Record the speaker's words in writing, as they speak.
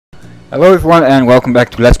Hello everyone and welcome back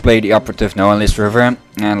to Let's Play the Operative NOLF server,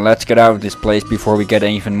 and let's get out of this place before we get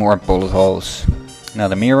even more bullet holes.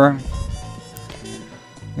 Another mirror.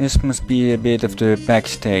 This must be a bit of the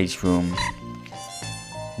backstage room.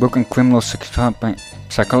 Book on criminal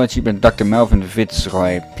psychology by Dr. Melvin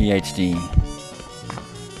Fitzroy, PhD.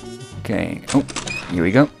 Okay, oh, here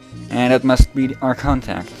we go. And that must be our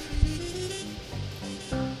contact.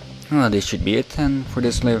 Well, this should be it then for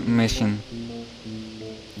this mission.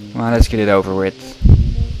 Well, let's get it over with.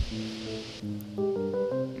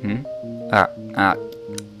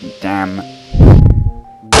 Damn. Nope.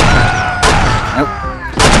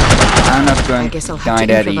 I'm not going to die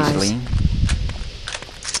that easily.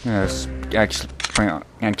 Yes,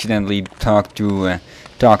 accidentally talked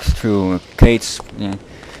through Kate's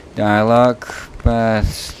dialogue,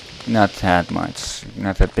 but not that much.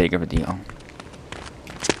 Not that big of a deal.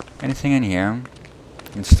 Anything in here?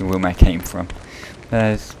 It's the room I came from.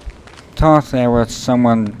 But thought there was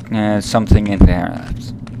something in there.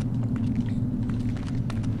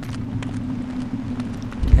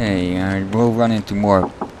 Okay, we'll run into more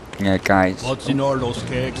guys. What's in all those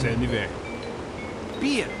cakes anyway?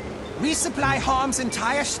 Beer. We supply H.A.R.M's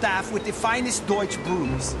entire staff with the finest Deutsch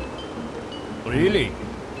brews. Really?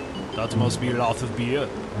 That must be a lot of beer.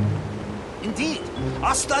 Indeed.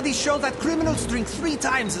 Our studies show that criminals drink 3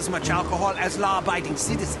 times as much alcohol as law-abiding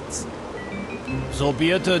citizens. So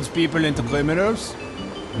beer turns people into criminals?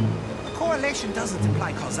 A correlation doesn't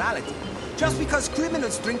imply causality. Just because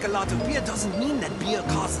criminals drink a lot of beer doesn't mean that beer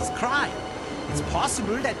causes crime. It's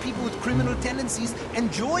possible that people with criminal tendencies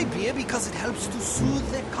enjoy beer because it helps to soothe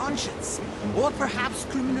their conscience. Or perhaps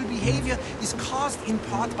criminal behavior is caused in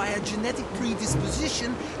part by a genetic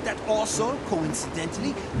predisposition that also,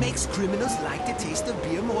 coincidentally, makes criminals like the taste of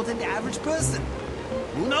beer more than the average person.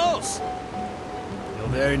 Who knows? You're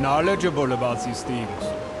very knowledgeable about these things.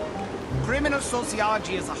 Criminal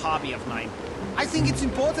sociology is a hobby of mine. I think it's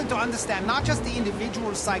important to understand not just the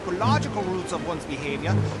individual psychological roots of one's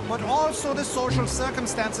behavior, but also the social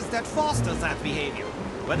circumstances that foster that behavior.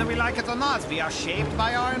 Whether we like it or not, we are shaped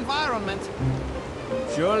by our environment.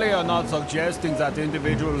 Surely you're not suggesting that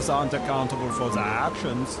individuals aren't accountable for their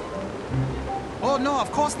actions. Oh no,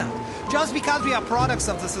 of course not. Just because we are products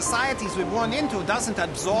of the societies we're born into doesn't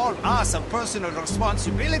absolve us of personal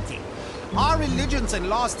responsibility. Our religions and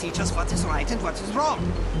laws teach us what is right and what is wrong.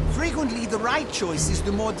 Frequently, the right choice is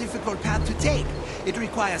the more difficult path to take. It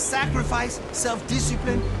requires sacrifice,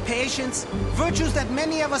 self-discipline, patience, virtues that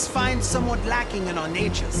many of us find somewhat lacking in our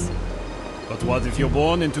natures. But what if you're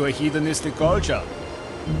born into a hedonistic culture?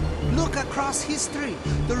 Look across history.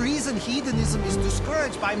 The reason hedonism is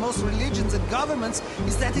discouraged by most religions and governments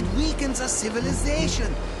is that it weakens a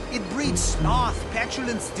civilization. It breeds sloth,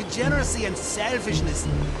 petulance, degeneracy, and selfishness.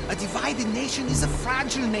 A divided nation is a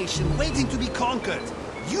fragile nation waiting to be conquered.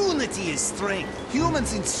 Unity is strength.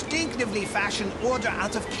 Humans instinctively fashion order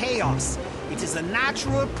out of chaos. It is a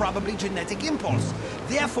natural, probably genetic impulse.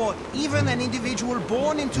 Therefore, even an individual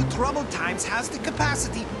born into troubled times has the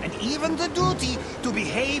capacity, and even the duty, to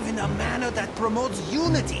behave in a manner that promotes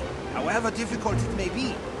unity, however difficult it may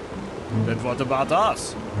be. Then what about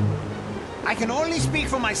us? I can only speak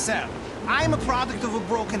for myself. I am a product of a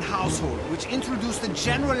broken household, which introduced a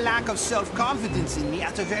general lack of self-confidence in me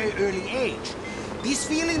at a very early age. These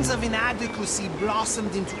feelings of inadequacy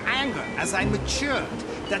blossomed into anger as I matured,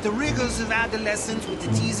 that the rigors of adolescence with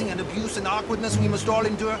the teasing and abuse and awkwardness we must all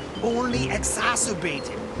endure only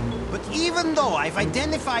exacerbated. But even though I've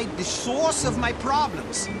identified the source of my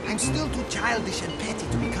problems, I'm still too childish and petty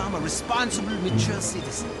to become a responsible, mature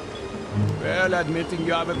citizen. Well, admitting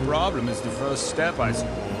you have a problem is the first step, I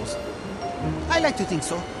suppose. I like to think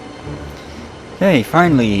so. Hey,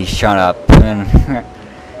 finally shut up.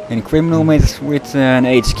 In criminal with an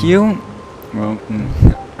HQ, well,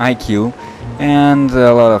 IQ, and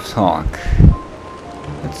a lot of talk.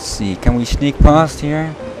 Let's see, can we sneak past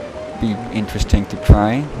here? Be interesting to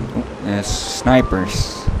try. Oh,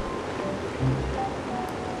 snipers.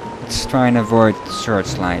 Let's try and avoid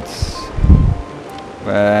searchlights.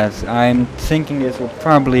 But I'm thinking this will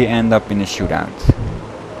probably end up in a shootout.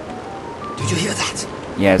 Did you hear that?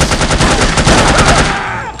 Yes.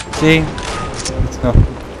 See? So.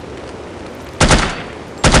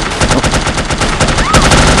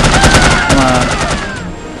 Come on.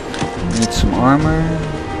 Need some armor.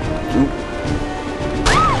 Oop.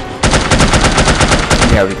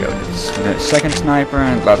 There we go. The second sniper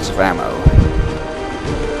and lots of ammo.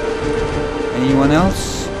 Anyone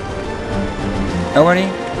else? Nobody?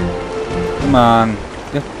 Come on.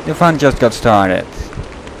 The fun just got started.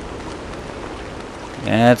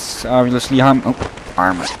 That's obviously armor.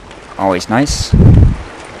 Always nice.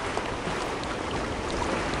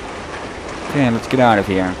 Okay, let's get out of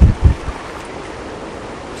here.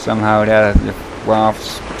 Somehow the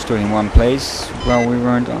rafts stood in one place while we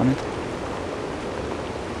weren't on it.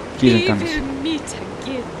 We will meet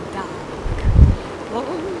again, darling,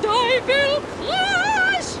 and I will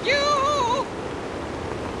crush you!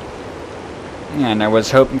 And I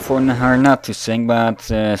was hoping for her not to sing, but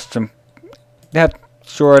that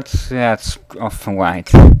short, that's often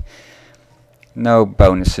white. No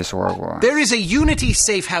bonuses or rewards. There is a Unity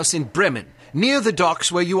safe house in Bremen, near the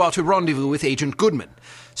docks where you are to rendezvous with Agent Goodman.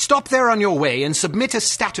 Stop there on your way and submit a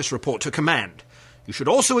status report to command. You should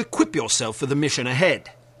also equip yourself for the mission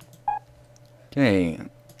ahead. Okay.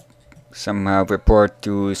 Somehow report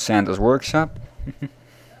to Santa's workshop.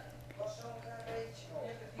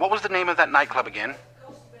 What was the name of that nightclub again?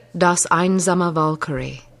 Das Einsame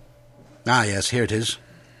Valkyrie. Ah, yes, here it is.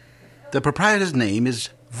 The proprietor's name is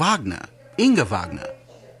Wagner. Inga Wagner.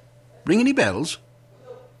 Ring any bells?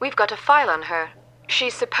 We've got a file on her.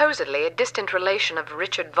 She's supposedly a distant relation of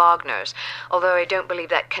Richard Wagner's, although I don't believe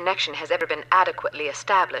that connection has ever been adequately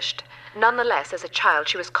established. Nonetheless, as a child,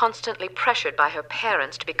 she was constantly pressured by her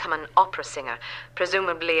parents to become an opera singer,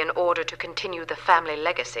 presumably in order to continue the family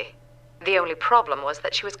legacy. The only problem was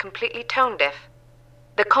that she was completely tone-deaf.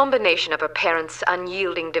 The combination of her parents'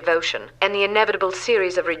 unyielding devotion and the inevitable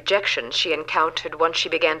series of rejections she encountered once she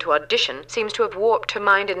began to audition seems to have warped her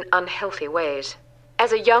mind in unhealthy ways.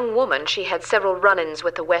 As a young woman, she had several run-ins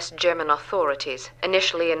with the West German authorities,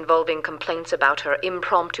 initially involving complaints about her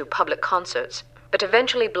impromptu public concerts, but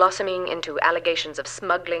eventually blossoming into allegations of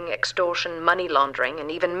smuggling, extortion, money laundering, and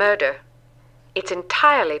even murder. It's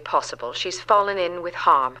entirely possible she's fallen in with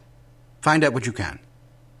H.A.R.M. Find out what you can.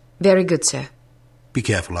 Very good, sir. Be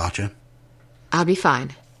careful, Archer. I'll be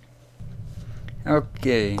fine.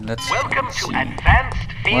 Okay, let's Welcome see. to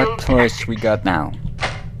Advanced Field What toys Tactics. we got now?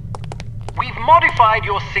 We've modified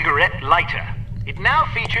your cigarette lighter. It now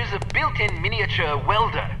features a built-in miniature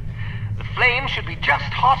welder. The flame should be just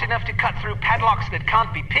hot enough to cut through padlocks that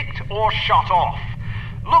can't be picked or shot off.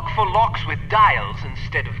 Look for locks with dials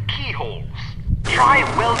instead of keyholes. Try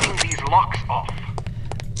welding these locks off.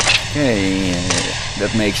 Okay,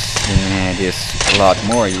 that makes this a lot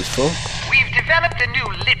more useful. We've developed a new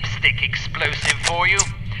lipstick explosive for you.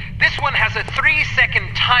 This one has a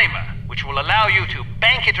 3-second timer, which will allow you to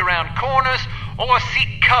bank it around corners or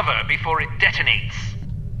seek cover before it detonates.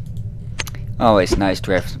 Always nice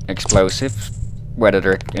to have explosives, whether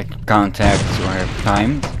they're contact or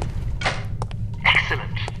timed.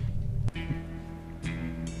 Excellent.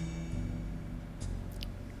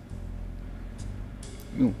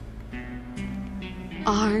 Ooh.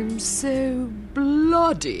 I'm so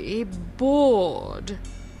bloody bored.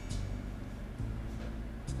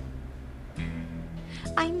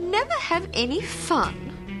 I never have any fun.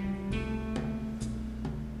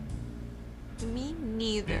 Me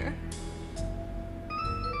neither.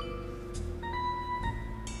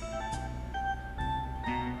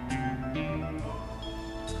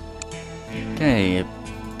 Okay,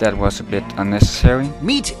 that was a bit unnecessary.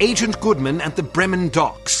 Meet Agent Goodman at the Bremen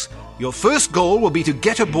docks. Your first goal will be to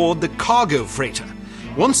get aboard the cargo freighter.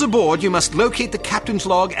 Once aboard, you must locate the captain's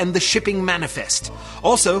log and the shipping manifest.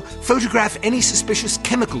 Also, photograph any suspicious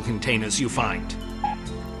chemical containers you find.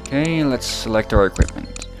 Okay, let's select our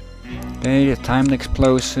equipment. Okay, the timed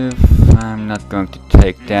explosive. I'm not going to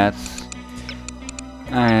take that.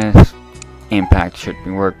 Impact should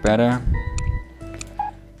work better.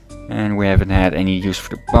 And we haven't had any use for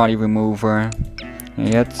the body remover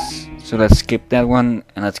yet. So let's skip that one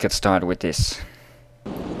and let's get started with this.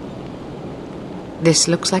 This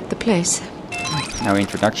looks like the place. Now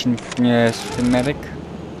introduction schematic.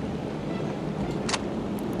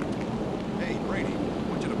 Hey, Brady, I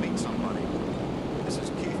want you to meet somebody. This is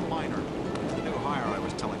Keith Miner, the new hire I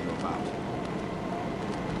was telling you about.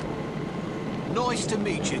 Nice to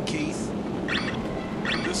meet you, Keith.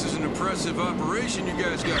 This is an impressive operation you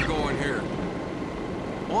guys got going here.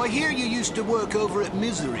 I hear you used to work over at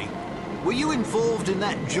Misery. Were you involved in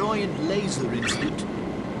that giant laser incident?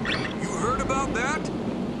 You heard about that?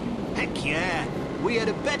 Heck yeah. We had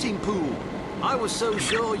a betting pool. I was so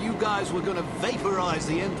sure you guys were gonna vaporize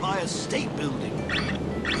the Empire State Building.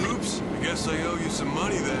 Oops, I guess I owe you some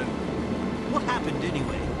money then. What happened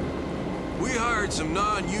anyway? We hired some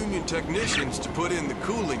non-union technicians to put in the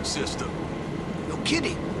cooling system. You're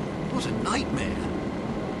kidding. What a nightmare.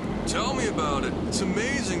 Tell me about it. It's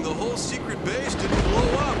amazing the whole secret base didn't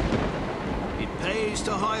blow up. It pays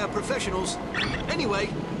to hire professionals. Anyway,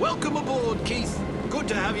 welcome aboard, Keith. Good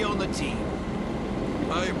to have you on the team.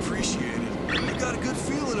 I appreciate it. I got a good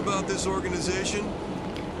feeling about this organization.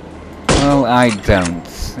 Well, I don't.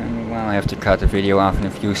 Well, I have to cut the video off in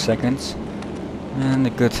a few seconds. And a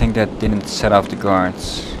good thing that didn't set off the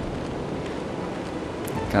guards.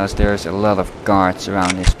 Because there's a lot of guards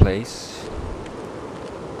around this place.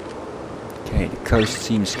 Okay, the coast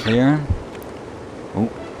seems clear. Oh.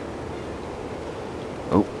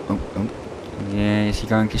 Oh, oh, oh. Yeah, is he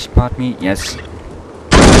going to spot me? Yes.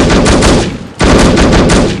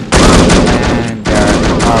 And there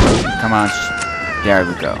are commands. There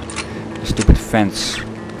we go. The stupid fence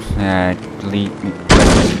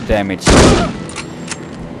damage.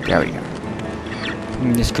 There we go.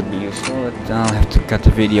 This could be useful, but I'll have to cut the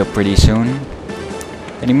video pretty soon.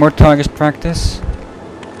 Any more target practice?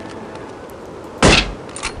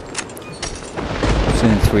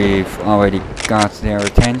 Since we've already got their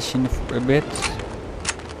attention for a bit.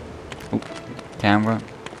 Oh, camera.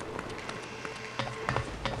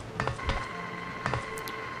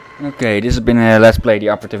 Okay, this has been Let's Play the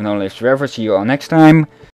Operative NOLF Forever. See you all next time.